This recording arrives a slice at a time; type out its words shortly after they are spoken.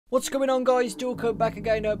What's going on, guys? Dawko back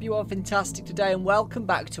again. Hope you are fantastic today, and welcome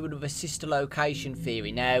back to another sister location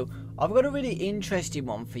theory. Now, I've got a really interesting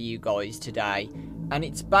one for you guys today, and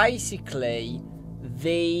it's basically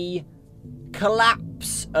the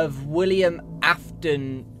collapse of William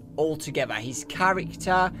Afton altogether. His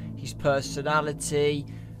character, his personality,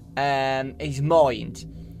 his mind.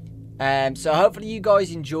 So hopefully you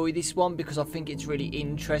guys enjoy this one because I think it's really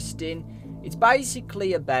interesting. It's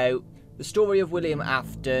basically about the story of William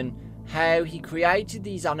Afton, how he created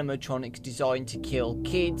these animatronics designed to kill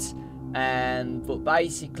kids, but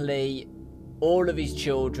basically all of his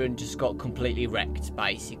children just got completely wrecked,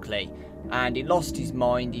 basically. And he lost his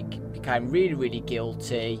mind, he became really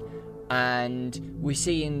guilty, and we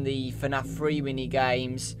see in the FNAF 3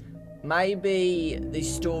 mini-games maybe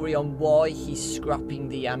this story on why he's scrapping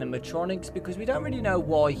the animatronics, because we don't really know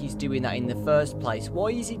why he's doing that in the first place. Why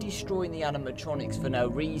is he destroying the animatronics for no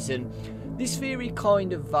reason? This theory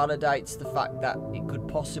kind of validates the fact that it could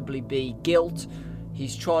possibly be guilt.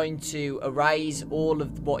 He's trying to erase all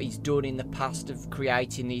of what he's done in the past of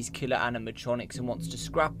creating these killer animatronics and wants to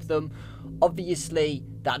scrap them. Obviously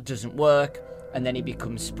that doesn't work, and then he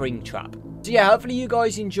becomes Springtrap. So yeah, hopefully you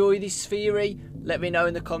guys enjoy this theory. Let me know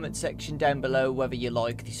in the comment section down below whether you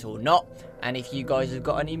like this or not, and if you guys have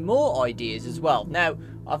got any more ideas as well. Now,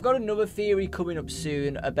 I've got another theory coming up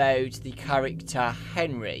soon about the character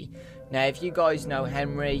Henry. Now, if you guys know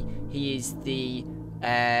Henry, he is the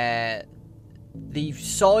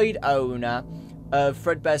side owner of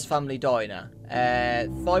Fredbear's Family Diner.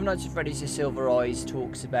 Five Nights at Freddy's: The Silver Eyes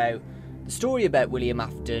talks about the story about William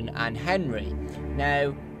Afton and Henry.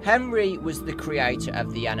 Now, Henry was the creator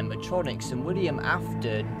of the animatronics, and William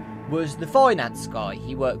Afton was the finance guy.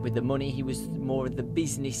 He worked with the money. He was more of the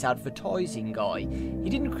business advertising guy. He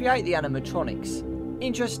didn't create the animatronics.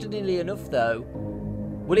 Interestingly enough, though,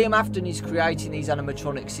 William Afton is creating these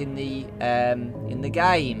animatronics in the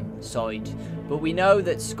game side, but we know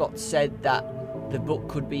that Scott said that the book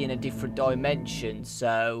could be in a different dimension,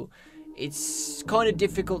 so it's kind of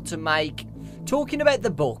difficult to make. Talking about the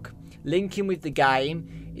book linking with the game,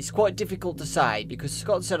 it's quite difficult to say, because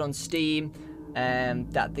Scott said on Steam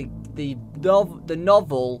that the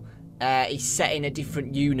novel is set in a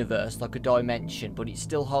different universe, like a dimension, but it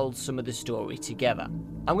still holds some of the story together.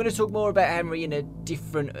 I'm going to talk more about Henry in a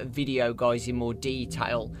different video, guys, in more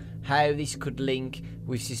detail, how this could link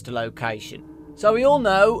with Sister Location. So we all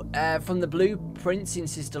know from the blueprints in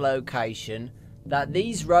Sister Location that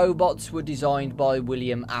these robots were designed by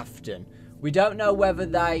William Afton. We don't know whether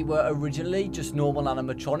they were originally just normal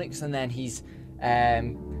animatronics and then he's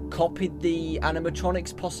copied the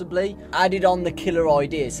animatronics, possibly added on the killer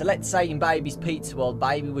idea. So let's say in Baby's Pizza World,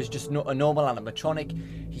 Baby was just not a normal animatronic.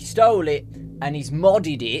 He stole it and he's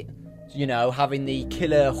modded it, you know, having the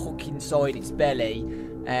killer hook inside its belly,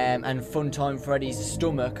 and Funtime Freddy's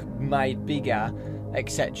stomach made bigger,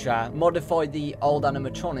 etc. Modified the old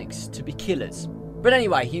animatronics to be killers. But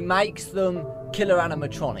anyway, he makes them killer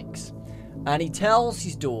animatronics. And he tells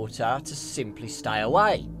his daughter to simply stay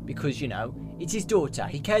away because, you know, it's his daughter.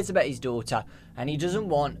 He cares about his daughter, and he doesn't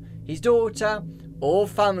want his daughter or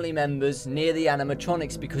family members near the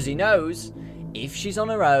animatronics because he knows if she's on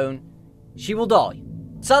her own, she will die.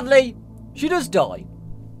 Sadly, she does die.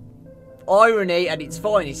 Irony at its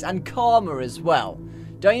finest, and karma as well.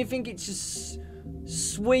 Don't you think it's just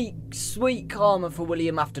sweet karma for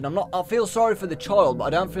William Afton? I feel sorry for the child, but I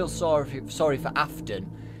don't feel sorry for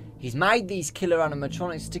Afton. He's made these killer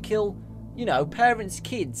animatronics to kill, you know, parents'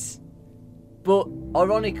 kids. But,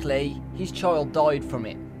 ironically, his child died from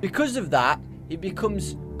it. Because of that, he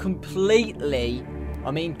becomes completely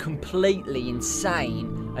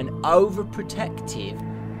insane and overprotective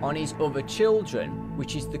on his other children,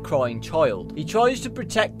 which is the crying child. He tries to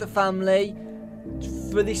protect the family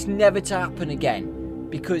for this never to happen again,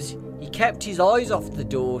 because he kept his eyes off the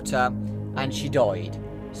daughter and she died.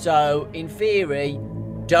 So, in theory,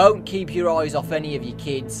 don't keep your eyes off any of your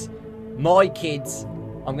kids. My kids,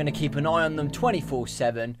 I'm going to keep an eye on them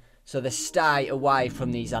 24/7 so they stay away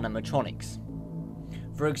from these animatronics.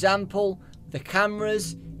 For example, the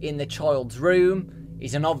cameras in the child's room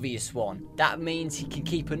is an obvious one. That means he can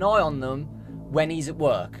keep an eye on them when he's at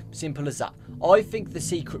work. Simple as that. I think the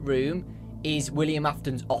secret room is William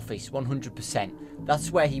Afton's office, 100%.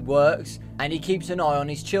 That's where he works, and he keeps an eye on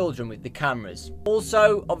his children with the cameras.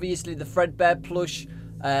 Also, obviously, the Fredbear plush.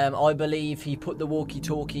 I believe he put the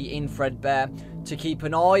walkie-talkie in Fredbear to keep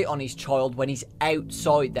an eye on his child when he's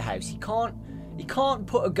outside the house. He can't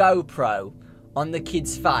put a GoPro on the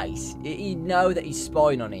kid's face. He know that he's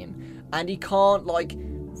spying on him, and he can't like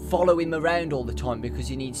follow him around all the time because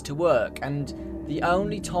he needs to work. And the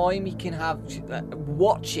only time he can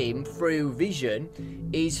watch him through vision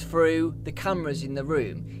is through the cameras in the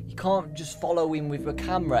room. You can't just follow him with a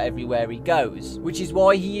camera everywhere he goes, which is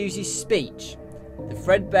why he uses speech. The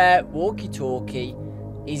Fredbear walkie-talkie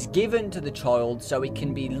is given to the child so he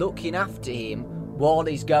can be looking after him while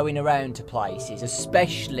he's going around to places,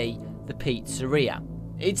 especially the pizzeria.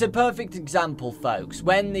 It's a perfect example, folks.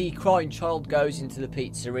 When the crying child goes into the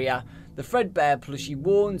pizzeria, the Fredbear plushie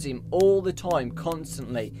warns him all the time,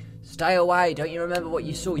 constantly. Stay away, don't you remember what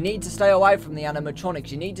you saw? You need to stay away from the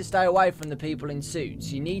animatronics. You need to stay away from the people in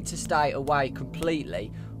suits. You need to stay away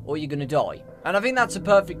completely or you're going to die. And I think that's a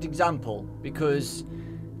perfect example because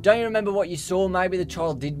don't you remember what you saw? Maybe the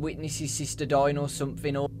child did witness his sister dying or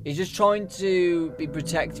something, or he's just trying to be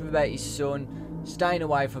protective about his son, staying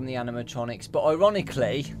away from the animatronics. But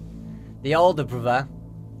ironically, the older brother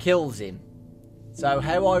kills him. So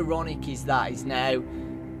how ironic is that? Is now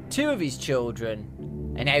 2 of his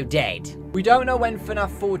children are now dead. We don't know when FNAF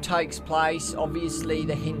 4 takes place. Obviously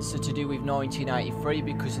the hints are to do with 1983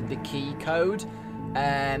 because of the key code.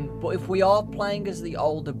 But if we are playing as the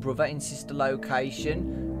older brother in Sister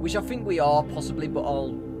Location, which I think we are possibly, but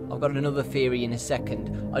I've got another theory in a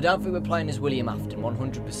second. I don't think we're playing as William Afton,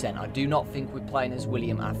 100%. I do not think we're playing as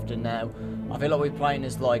William Afton now. I feel like we're playing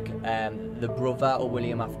as like the brother or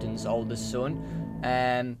William Afton's older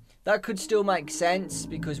son. That could still make sense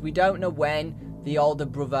because we don't know when the older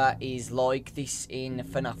brother is like this in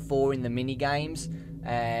FNAF 4 in the mini games.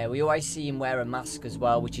 We always see him wear a mask as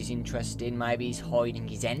well, which is interesting. Maybe he's hiding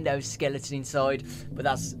his endoskeleton inside, but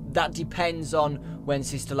that depends on when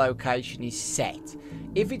Sister Location is set.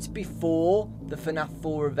 If it's before the FNAF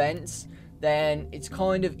 4 events, then it's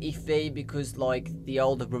kind of iffy because like the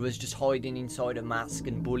older brother's just hiding inside a mask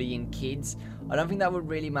and bullying kids. I don't think that would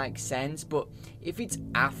really make sense. But if it's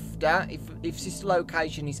after, if Sister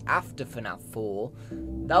Location is after FNAF 4,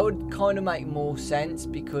 that would kind of make more sense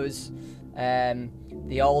because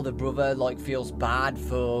the older brother like feels bad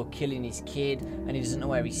for killing his kid and he doesn't know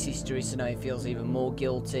where his sister is, so now he feels even more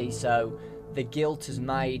guilty. So the guilt has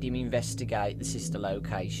made him investigate the Sister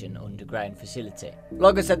Location underground facility.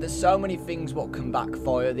 Like I said, there's so many things what can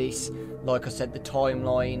backfire this. Like I said, the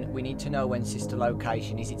timeline, we need to know when Sister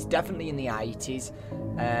Location is. It's definitely in the 80s.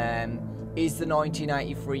 Is the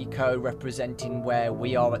 1983 code representing where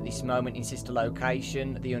we are at this moment in Sister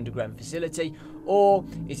Location, the underground facility, or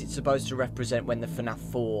is it supposed to represent when the FNAF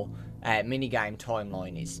 4 minigame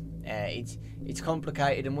timeline is? It's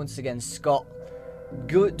complicated, and once again, Scott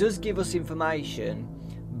does give us information,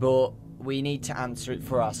 but we need to answer it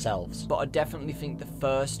for ourselves. But I definitely think the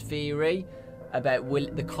first theory about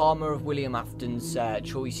the karma of William Afton's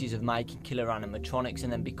choices of making killer animatronics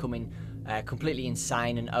and then becoming completely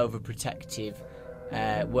insane and overprotective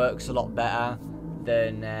works a lot better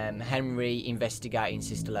than Henry investigating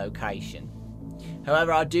Sister Location.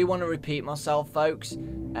 However, I do want to repeat myself, folks.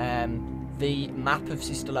 The map of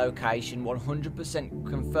Sister Location 100%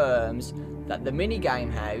 confirms that the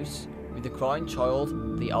minigame house with the crying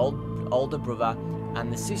child, the older brother,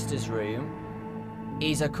 and the sister's room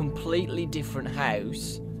is a completely different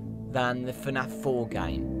house than the FNAF 4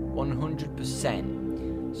 game.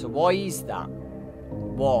 100%. So why is that?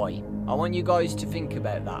 Why? I want you guys to think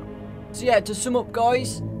about that. So yeah, to sum up,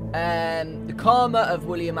 guys, the karma of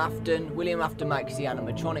William Afton. William Afton makes the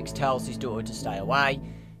animatronics, tells his daughter to stay away.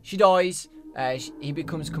 She dies. He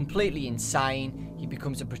becomes completely insane. He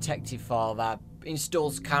becomes a protective father.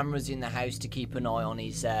 Installs cameras in the house to keep an eye on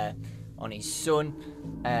his son,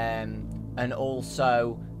 and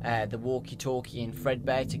also the walkie-talkie in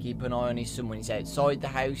Fredbear to keep an eye on his son when he's outside the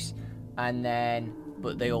house. And then,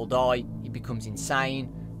 but they all die. He becomes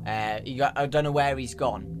insane. I don't know where he's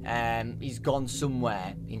gone. He's gone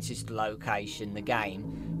somewhere in Sister Location, the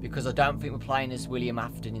game, because I don't think we're playing as William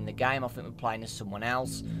Afton in the game. I think we're playing as someone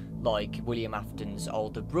else, like William Afton's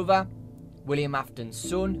older brother, William Afton's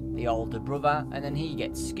son, the older brother, and then he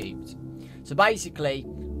gets scooped. So basically,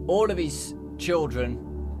 all of his children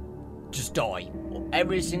just die.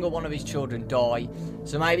 Every single one of his children die.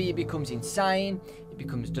 So maybe he becomes insane, he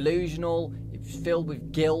becomes delusional, he's filled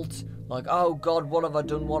with guilt. Like, oh God, what have I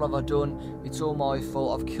done? What have I done? It's all my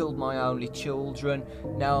fault. I've killed my only children.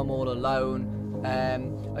 Now I'm all alone.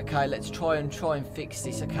 Okay, let's try and fix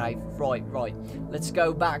this. Okay, right. Let's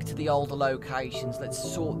go back to the older locations.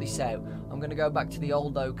 Let's sort this out. I'm going to go back to the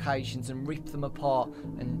old locations and rip them apart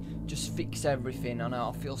and just fix everything. I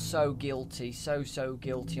know, I feel so guilty. So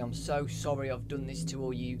guilty. I'm so sorry I've done this to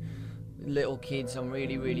all you little kids. I'm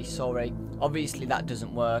really sorry. Obviously that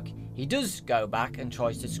doesn't work. He does go back and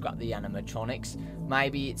tries to scrap the animatronics.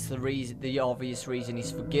 Maybe it's the obvious reason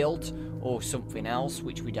is for guilt or something else,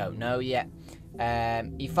 which we don't know yet.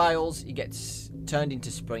 He fails, he gets turned into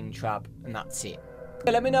Springtrap, and that's it.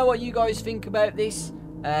 So let me know what you guys think about this,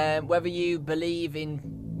 whether you believe in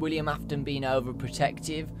William Afton being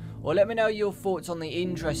overprotective, or let me know your thoughts on the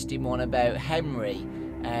interesting one about Henry,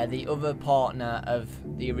 the other partner of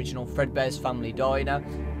the original Fredbear's Family Diner,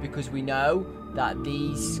 because we know that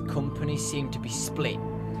these companies seem to be split.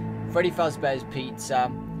 Freddy Fazbear's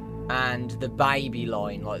Pizza and the baby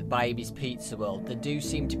line, like Baby's Pizza World, they do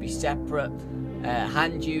seem to be separate.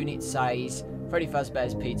 Hand Unit says Freddy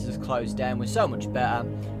Fazbear's Pizza's closed down, we're so much better.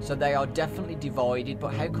 So they are definitely divided,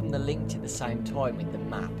 but how come they're linked at the same time with the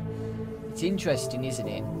map? It's interesting, isn't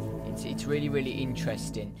it? It's really, really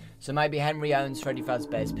interesting. So maybe Henry owns Freddy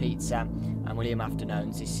Fazbear's Pizza and William Afton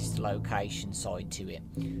owns this location side to it.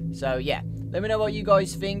 So yeah, let me know what you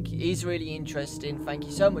guys think. It is really interesting. Thank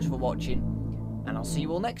you so much for watching, and I'll see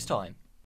you all next time.